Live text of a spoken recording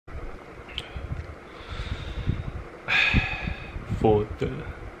for the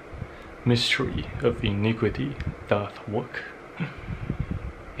mystery of iniquity doth work,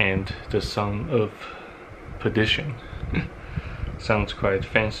 and the son of perdition. Sounds quite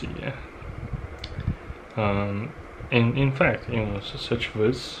fancy, yeah. And in fact, such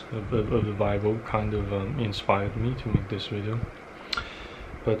verse of the Bible kind of inspired me to make this video.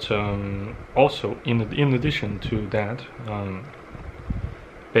 But also, in addition to that,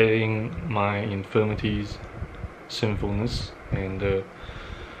 bearing my infirmities, sinfulness, and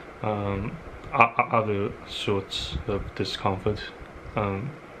other sorts of discomfort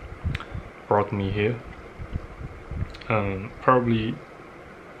brought me here. Probably,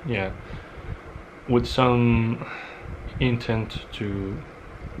 yeah, with some intent to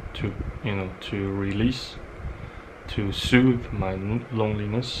release, to soothe my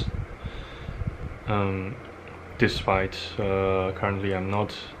loneliness. Despite currently I'm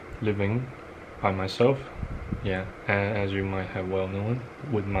not living by myself, yeah, as you might have well known,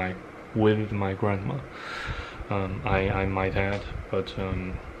 with my grandma. I might add, but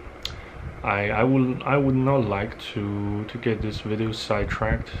I would not like to get this video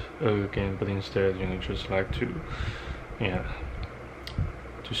sidetracked again, but instead, just like to, yeah,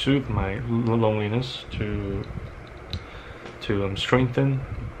 to soothe my loneliness, to strengthen,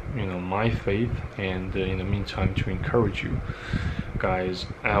 my faith, and in the meantime to encourage you guys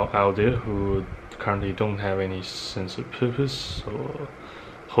out there who currently don't have any sense of purpose or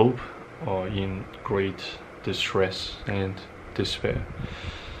hope, or in great distress and despair.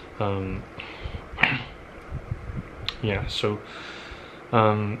 Yeah, so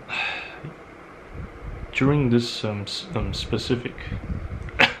during this specific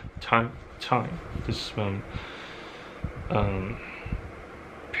time, this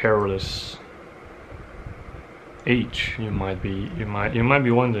perilous age, you might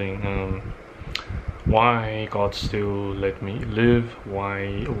be wondering why God still let me live.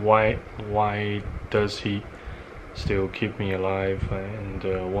 Why does He still keep me alive, and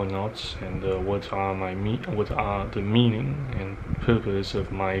whatnot, and what are the meaning and purpose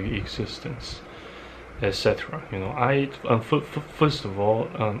of my existence, etc. I first of all,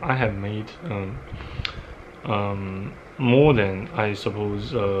 I have made more than, I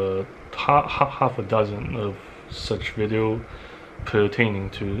suppose, half a dozen of such video pertaining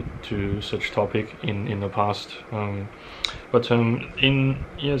to such topic in the past, but in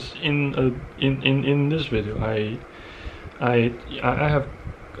this video I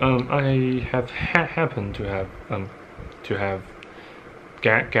have happened to have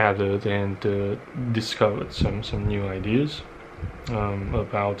gathered and discovered some new ideas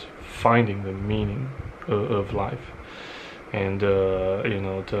about finding the meaning of life, and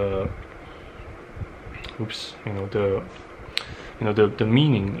the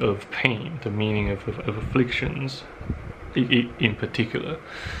meaning of pain, the meaning of afflictions in particular,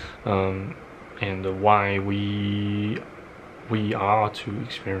 and why we are to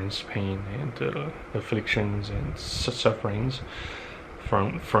experience pain and afflictions and sufferings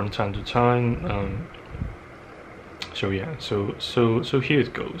from time to time. So yeah, so here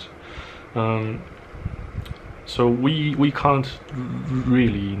it goes. So we can't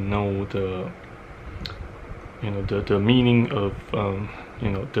really know the meaning of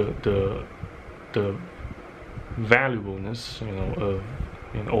the valuableness of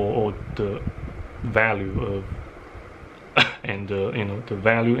or the value of and the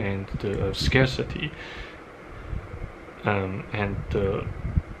value and the scarcity, and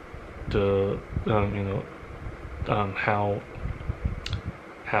how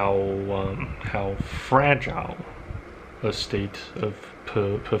fragile a state of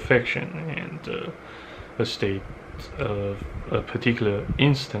perfection, and a state of a particular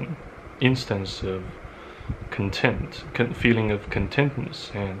instance of feeling of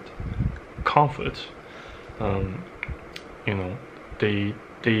contentness and comfort. They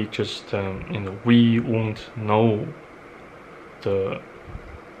just we won't know the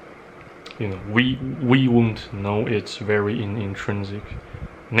we won't know its very intrinsic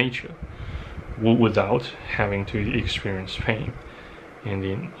nature without having to experience pain, and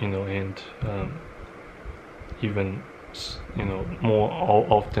even more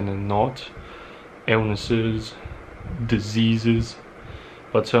often than not, illnesses, diseases.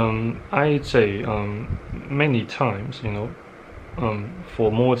 But I'd say many times,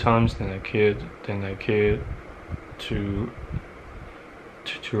 for more times than I cared to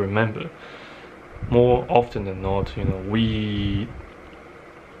remember, more often than not, we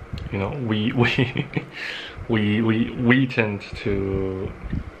tend to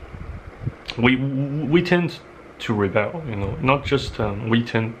to rebel. You know, not just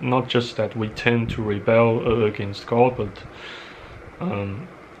that we tend to rebel against God, but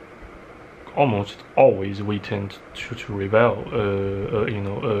almost always we tend to rebel, you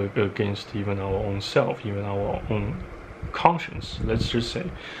know, against even our own self, even our own conscience. Let's just say,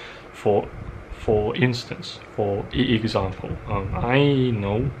 for instance, for example, I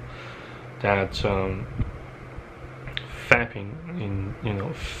know that fapping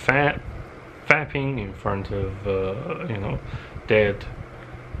in front of you know, dead,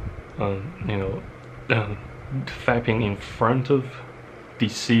 you know, fapping in front of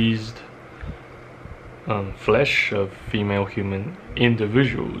deceased flesh of female human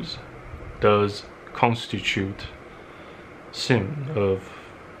individuals does constitute sin of,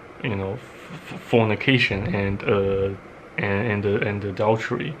 you know, fornication and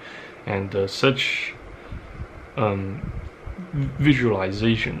adultery, and such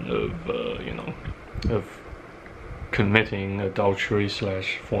visualization of you know, of committing adultery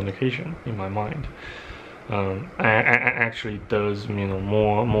 / fornication in my mind actually does, you know,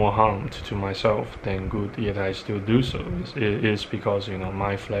 more harm to myself than good, yet I still do so. It is because, you know,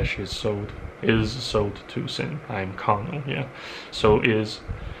 my flesh is sold to sin. I'm carnal, yeah. So is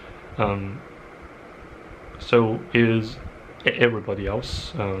everybody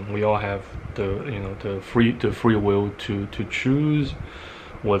else. We all have the, you know, the free will to choose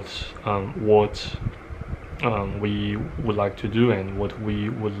what we would like to do and what we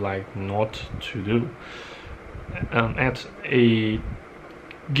would like not to do. At a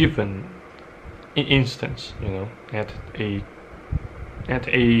given instance, you know, at a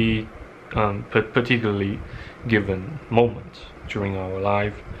particularly given moment during our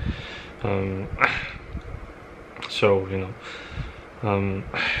life. So, you know,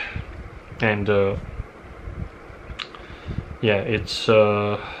 and yeah, it's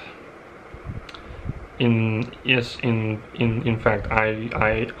in fact,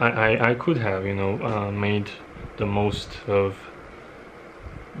 I could have, you know, made the most of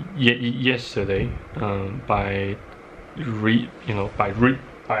yesterday by reading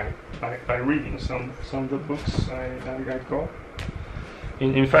some of the books I got.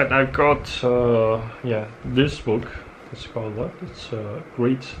 In fact, I've got yeah, this book. It's called what? It's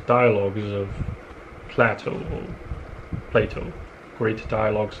Great Dialogues of Plato. Great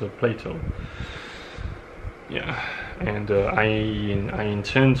Dialogues of Plato. Yeah, and I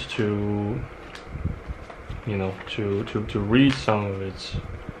intend to, you know, to read some of its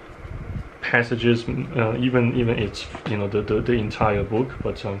passages, even it's, you know, the entire book,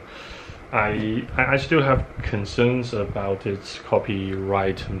 but I still have concerns about its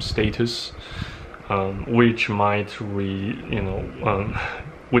copyright status, which might result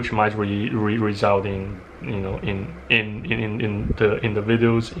in, you know, in the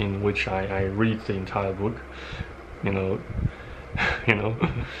videos in which I read the entire book, you know,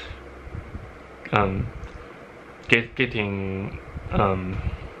 getting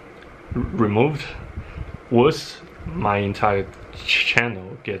removed. Worse, my entire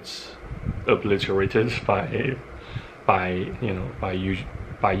channel gets obliterated by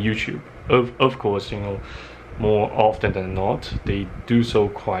YouTube. Of course, you know, more often than not, they do so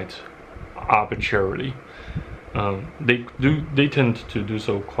quite arbitrarily. They tend to do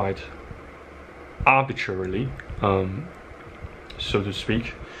so quite arbitrarily, so to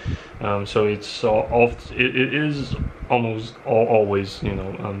speak. So it's it is almost always, you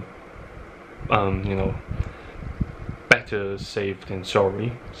know, better safe than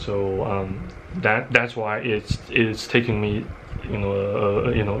sorry. So that's why it's taking me, you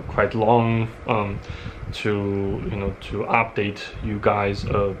know, quite long to update you guys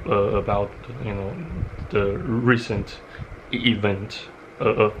about, you know, the recent event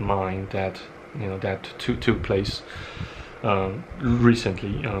of mine that, you know, that took place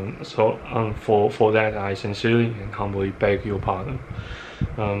recently. So for that, I sincerely and humbly beg your pardon.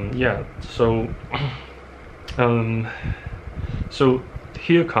 Yeah, so so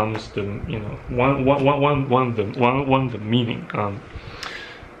here comes the, you know, one the meaning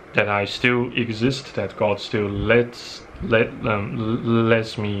that I still exist, that God still lets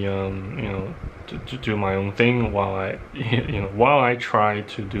me, you know, to do my own thing while I try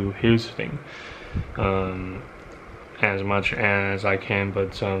to do His thing as much as I can.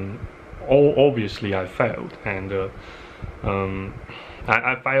 But obviously I failed, and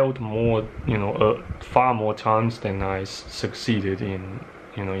I failed more, you know, far more times than I succeeded in,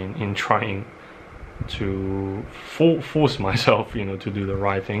 you know, in trying to force myself, you know, to do the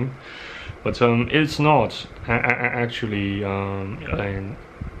right thing. But it's not actually an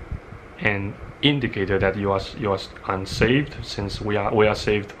indicator that you are unsaved, since we are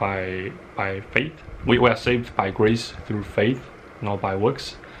saved by faith. we are saved by grace through faith, not by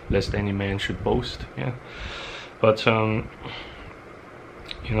works, lest any man should boast. Yeah, but you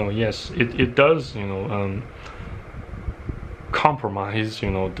know, yes, it does, you know, compromise,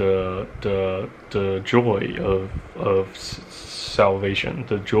 you know, the joy of salvation,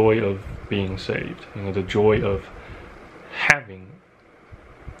 the joy of being saved, you know, the joy of having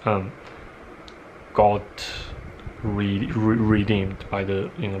God redeemed by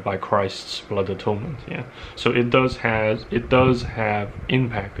the, you know, by Christ's blood atonement. Yeah, so it does have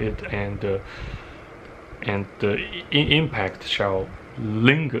impact, and the impact shall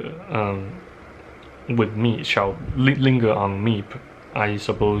linger with me, shall linger on me, I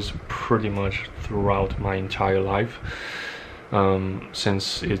suppose, pretty much throughout my entire life,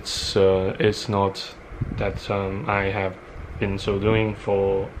 since it's not that I have been so doing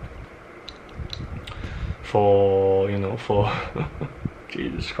for you know, for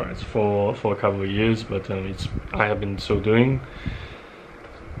Jesus Christ, for a couple of years, but I have been so doing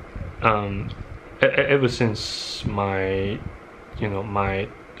ever since my, you know, my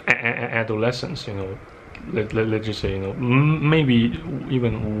adolescence, you know, let's just say, you know, maybe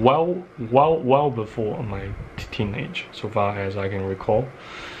even well before my teenage, so far as I can recall.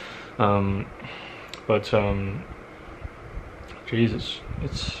 But Jesus,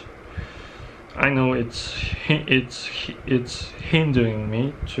 I know it's hindering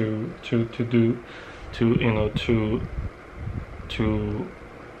me to you know, to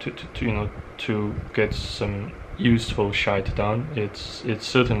you know, to get some useful shit done. It's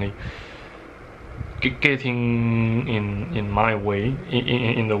certainly getting in my way,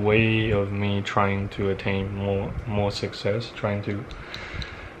 in the way of me trying to attain more success, trying to,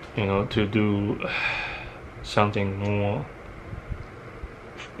 you know, to do something more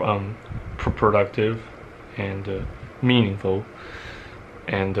productive and meaningful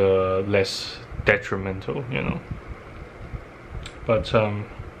and less detrimental, you know. But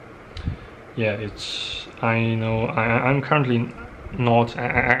yeah, it's, I know I'm currently not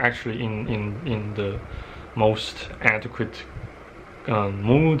actually in the most adequate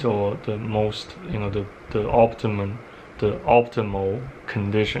mood, or the most, you know, the optimal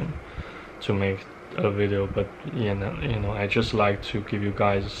condition to make a video. But you know, I just like to give you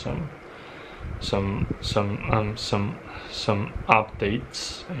guys some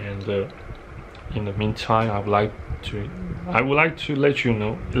updates, and in the meantime, I would like to let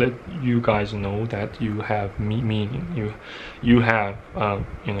you guys know that you have meaning. You have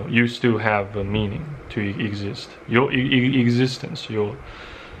you know, you still have a meaning to exist. Your existence, your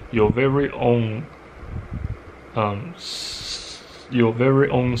very own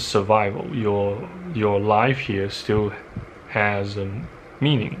survival, your life here still has a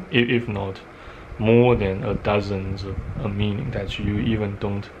meaning, if not more than a dozens of meaning that you even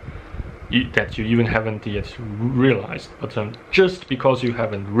haven't yet realized. But just because you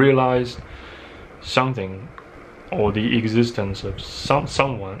haven't realized something, or the existence of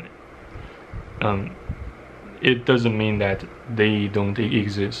someone, it doesn't mean that they don't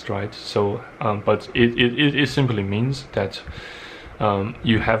exist, right? So but it simply means that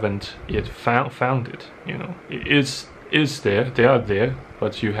you haven't yet found it, you know. It's there, they are there,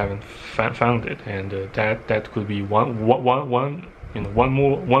 but you haven't found it, and that could be one you know, one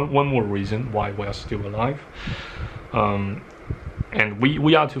more reason why we are still alive. And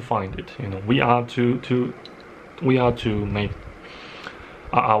we are to find it, you know. We are to make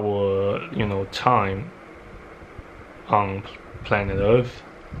our, you know, time on planet Earth.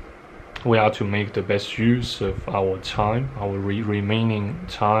 We are to make the best use of our time, our remaining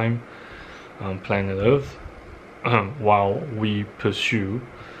time on planet Earth, while we pursue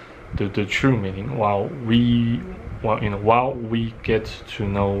the true meaning, while we get to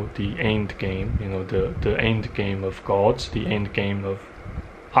know the end game, you know, the end game of gods, the end game of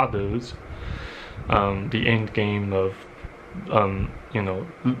others, the end game of you know,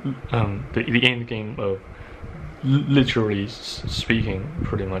 the end game of, literally speaking,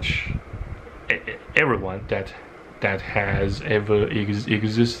 pretty much everyone that has ever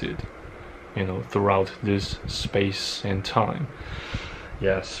existed, you know, throughout this space and time.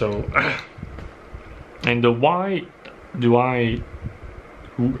 Yeah, so and why do I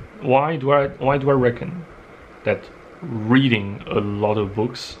reckon that reading a lot of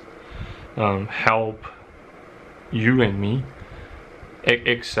books help you and me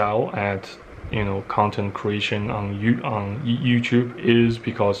excel at, you know, content creation on YouTube, is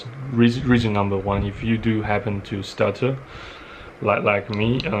because reason number one, if you do happen to stutter like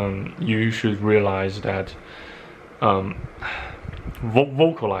me, you should realize that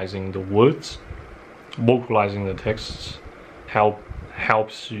vocalizing the words, vocalizing the texts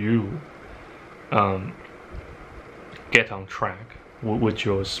helps you get on track with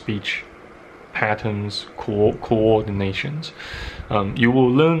your speech patterns, coordinations. You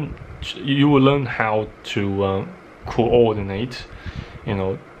will learn how to coordinate,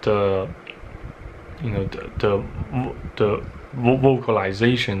 the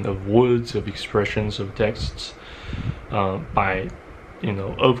vocalization of words, of expressions, of texts, by,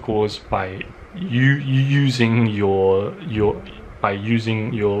 of course, by using your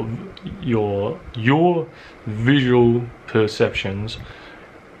visual perceptions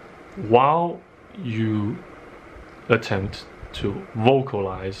while you attempt to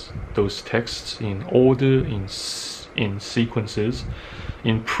vocalize those texts in order, in sequences,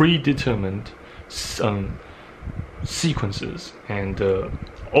 in predetermined sequences, and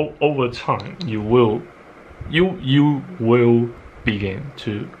over time you will begin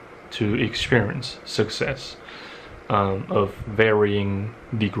to experience success of varying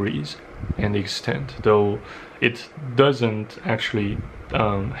degrees and extent, though it doesn't actually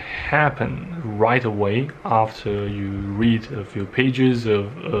happen right away after you read a few pages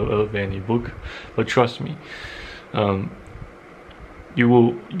of any book. But trust me, you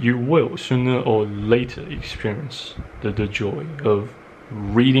will sooner or later experience the joy of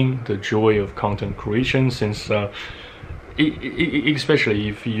reading, the joy of content creation, since especially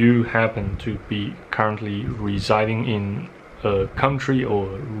if you happen to be currently residing in a country or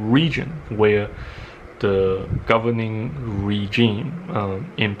region where the governing regime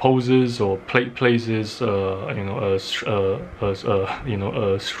imposes or places a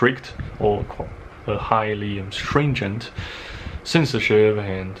strict or a highly stringent censorship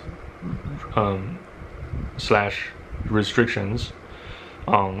and slash restrictions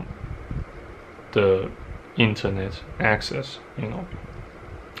on the internet access.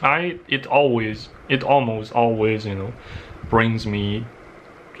 It almost always brings me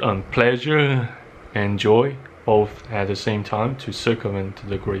pleasure and joy both at the same time to circumvent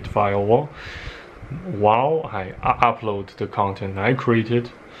the Great Firewall while I upload the content I created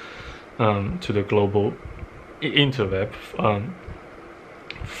to the global interweb.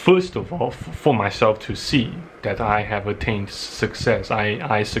 First of all, for myself to see that I have attained success,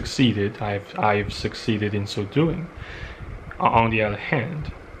 I've succeeded in so doing. On the other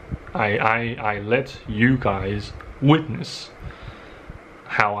hand, I let you guys witness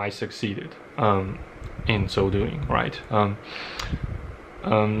how I succeeded in so doing, right?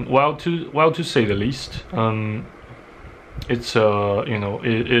 Well, to say the least, it's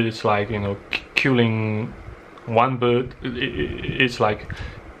it's like killing one bird. It's like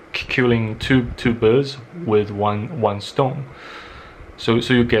killing two birds with one stone. So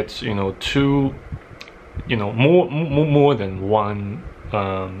you get two more than one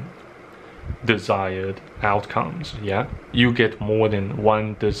desired outcomes. Yeah, you get more than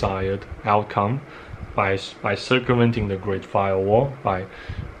one desired outcome by circumventing the Great Firewall.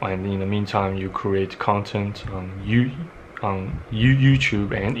 And in the meantime, you create content on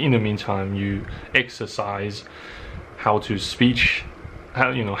YouTube, and in the meantime, you exercise how to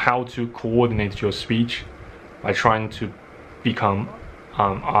coordinate your speech by trying to become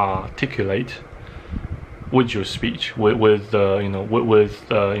articulate with your speech, with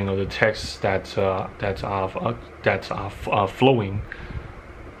the texts that are flowing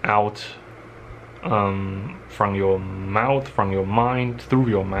out from your mouth, from your mind, through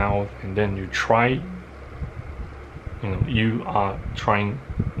your mouth, and then you try. You are trying,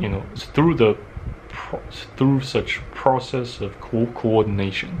 through such process of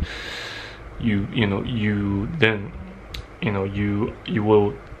coordination, you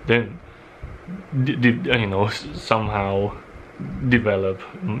will then somehow develop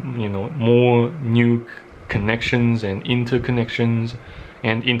more new connections and interconnections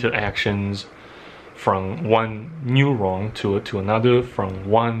and interactions from one neuron to another, from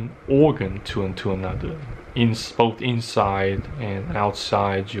one organ to another, both inside and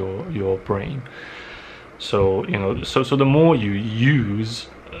outside your brain. So so the more you use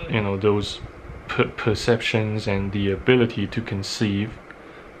those perceptions and the ability to conceive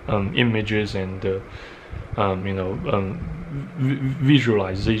images and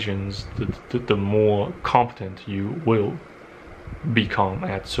visualizations, the more competent you will become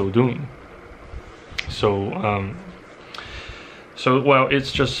at so doing. So well,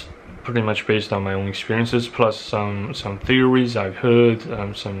 it's just pretty much based on my own experiences, plus some theories I've heard,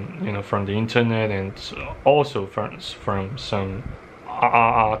 some from the internet, and also from some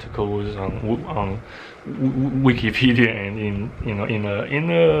articles on Wikipedia, and in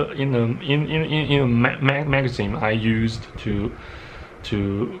a magazine I used to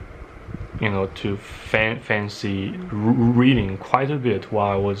fancy reading quite a bit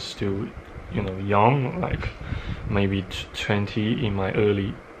while I was still young, like maybe 20, in my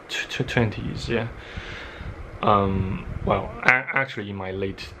early 20s, yeah. Well, actually in my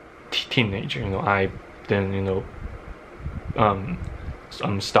late teenage, I then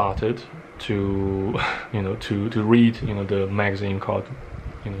started to to read the magazine called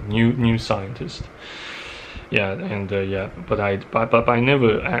New Scientist. Yeah, and yeah, but I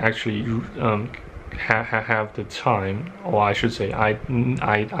never actually have the time, or I should say, I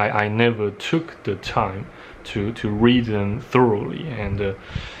never took the time to read them thoroughly, and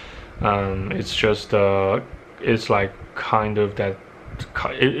it's just it's like kind of that,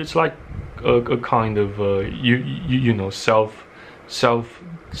 it's like a kind of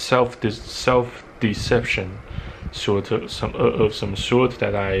self deception sort of some sort,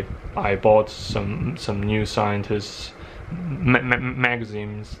 that I bought some New Scientists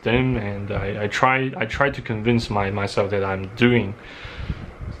magazines then, and I tried to convince myself that I'm doing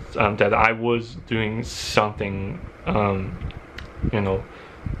that I was doing something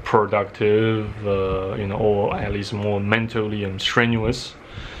productive, or at least more mentally strenuous,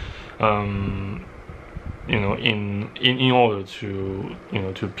 in order to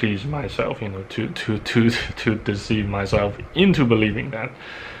to please myself, to deceive myself into believing that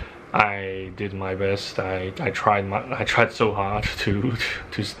I did my best. I tried so hard to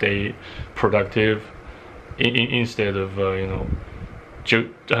stay productive, instead of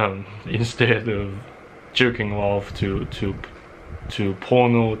instead of jerking off to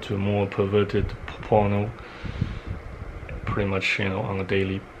porno, to more perverted porno, pretty much on a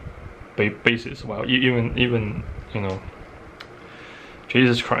daily basis. Well, even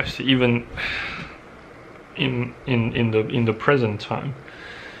Jesus Christ, even in the present time,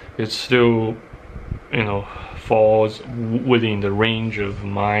 it still falls within the range of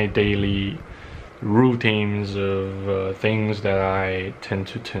my daily routines of things that I tend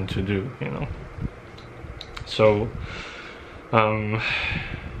to do, so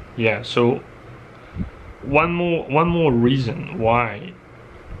yeah. So one more reason why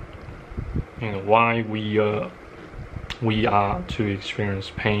why we are to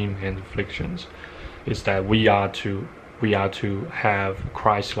experience pain and afflictions is that we are to have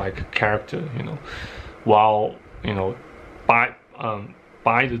Christ-like character, while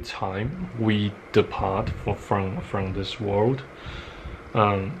by the time we depart from this world,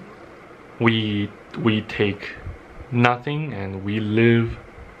 we take nothing, and we leave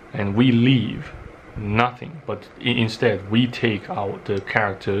nothing, but instead we take out the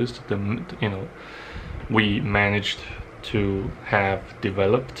characters we managed to have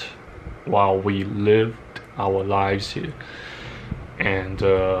developed while we lived our lives here, and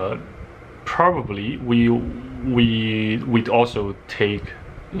probably we'd also take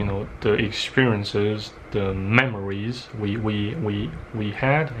the experiences, the memories we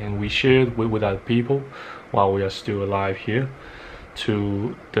had and we shared with other people while we are still alive here,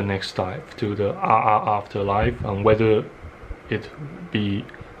 to the next life, to the afterlife, and whether it be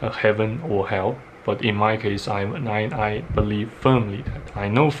a heaven or hell. But in my case, I believe firmly that I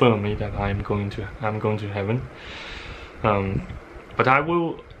know firmly that I'm going to heaven. But I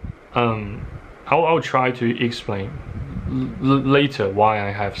will I'll try to explain later why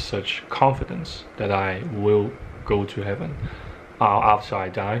I have such confidence that I will go to heaven after I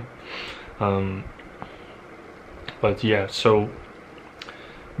die. But yeah, so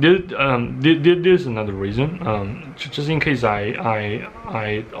there's another reason. Just in case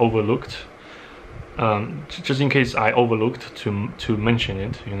I overlooked. Just in case I overlooked to mention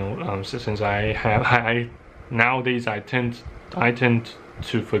it, since I nowadays I tend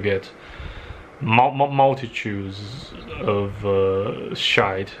to forget multitudes of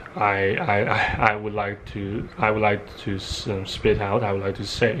shite I would like to spit out. I would like to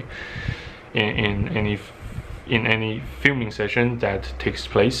say in any filming session that takes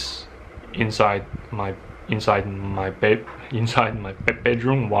place inside my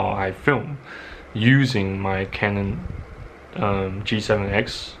bedroom while I film, using my Canon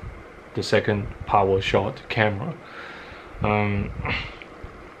G7X, the second power shot camera.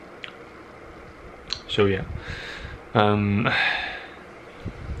 So yeah,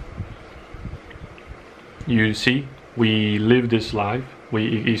 you see, we live this life,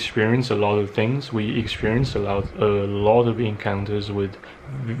 we experience a lot of things, we experience a lot of encounters with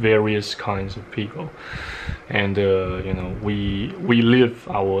various kinds of people, and we leave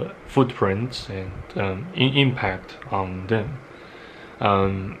our footprints and impact on them,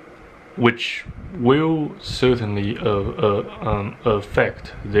 which will certainly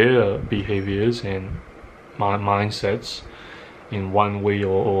affect their behaviors and mindsets in one way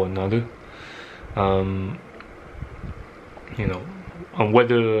or another. on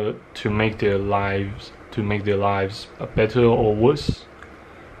whether to make their lives better or worse.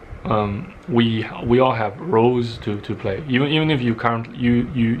 We all have roles to play. Even if you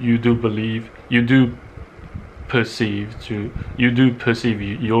perceive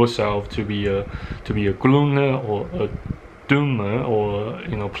yourself to be a gloomer or a doomer,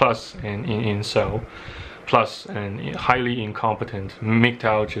 or plus an incel, plus and highly incompetent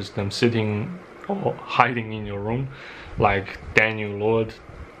MGTOW, just sitting or hiding in your room, like Daniel Lord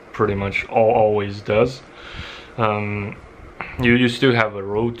pretty much always does. You still have a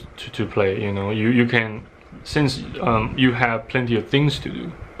role to play. You can, since you have plenty of things to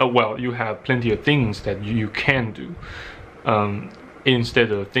do. You have plenty of things that you can do,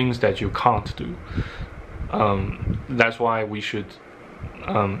 instead of things that you can't do. That's why we should.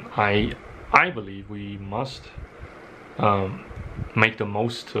 I believe we must make the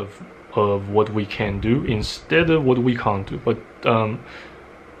most of what we can do instead of what we can't do. But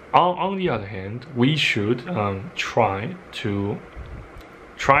on the other hand, we should try to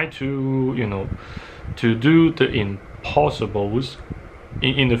to do the impossibles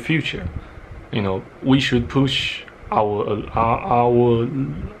in the future. We should push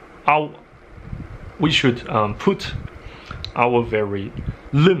we should put our very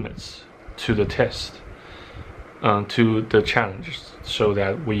limits to the test, to the challenges, so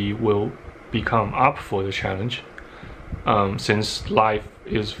that we will become up for the challenge. Since life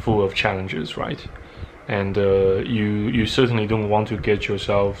is full of challenges, right? And you certainly don't want to get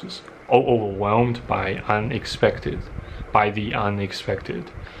yourselves overwhelmed by the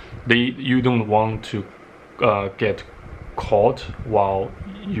unexpected. You don't want to get caught while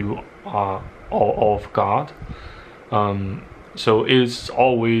you are off guard. So it's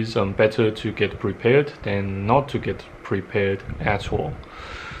always better to get prepared than not to get prepared at all.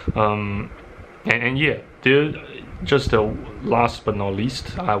 And yeah, just last but not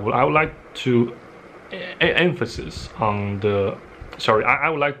least, I would like to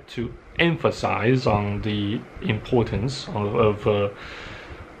emphasize on the importance of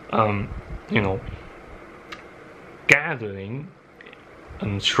gathering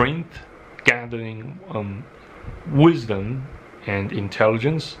strength, gathering wisdom and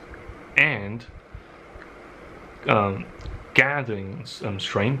intelligence, and gathering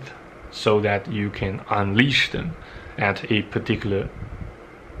strength so that you can unleash them at a particular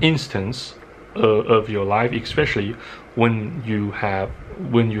instance of your life, especially when you have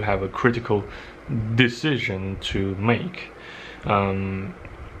a critical decision to make, or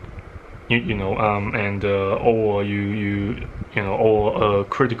a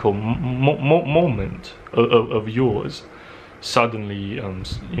critical moment of yours suddenly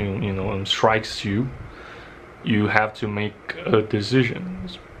strikes you. You have to make a decision.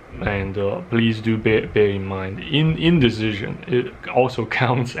 And please do bear in mind, indecision, it also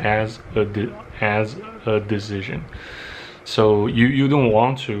counts as a decision. So you don't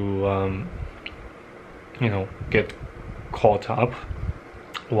want to get caught up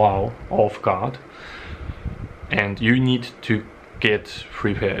while off guard, and you need to get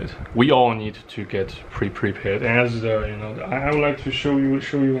prepared. We all need to get prepared. As I would like to show you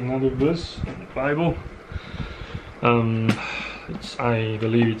another verse in the Bible. I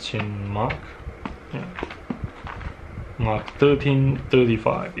believe it's in Mark. Yeah. Mark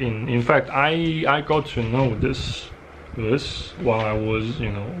 13:35. In fact, I got to know this verse while I was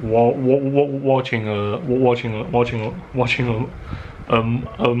watching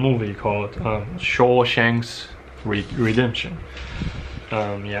a movie called Shawshank's Redemption.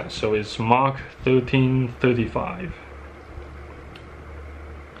 Yeah, so it's Mark 13:35.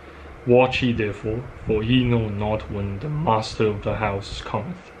 Watch ye therefore, for ye know not when the master of the house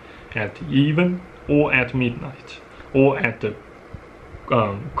cometh, at even, or at midnight, or at the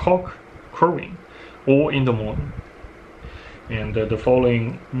cock crowing, or in the morning. And the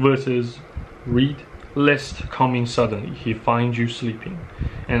following verses read, lest coming suddenly he find you sleeping.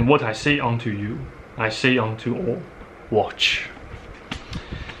 And what I say unto you, I say unto all, watch.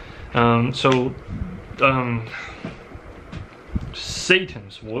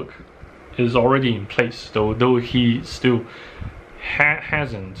 Satan's work is already in place, though he still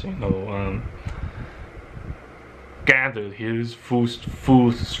hasn't gathered his full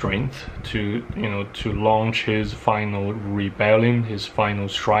strength to launch his final rebellion, his final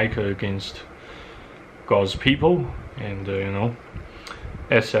strike against God's people, and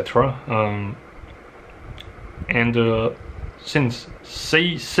etc. Since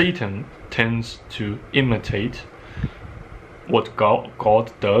Satan tends to imitate what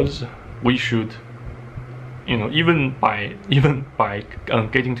God does, we should, even by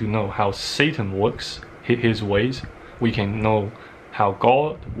getting to know how Satan works, his ways, we can know how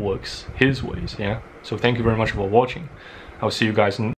God works His ways. Yeah. So thank you very much for watching. I'll see you guys